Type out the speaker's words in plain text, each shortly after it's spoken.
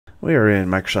We are in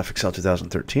Microsoft Excel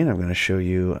 2013. I'm going to show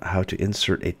you how to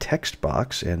insert a text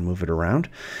box and move it around.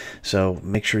 So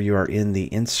make sure you are in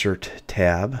the Insert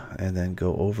tab and then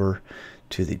go over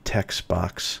to the text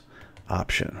box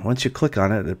option. Once you click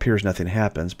on it, it appears nothing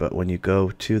happens, but when you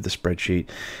go to the spreadsheet,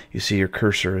 you see your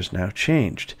cursor is now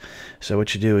changed. So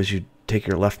what you do is you take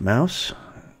your left mouse,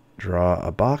 draw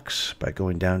a box by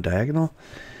going down diagonal,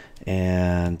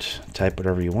 and type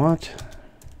whatever you want.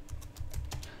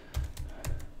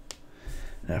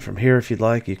 Now from here, if you'd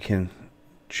like, you can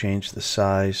change the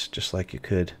size just like you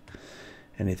could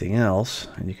anything else,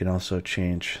 and you can also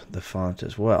change the font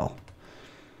as well.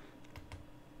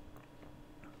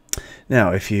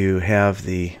 Now if you have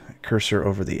the cursor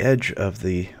over the edge of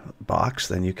the box,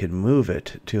 then you can move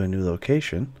it to a new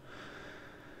location,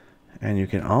 and you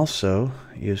can also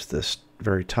use this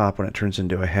very top when it turns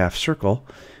into a half circle,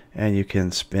 and you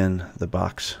can spin the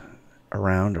box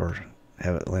around or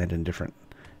have it land in different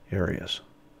areas.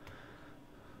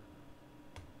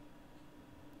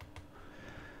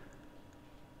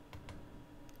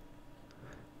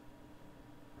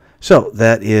 So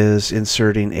that is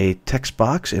inserting a text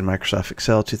box in Microsoft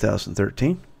Excel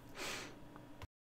 2013.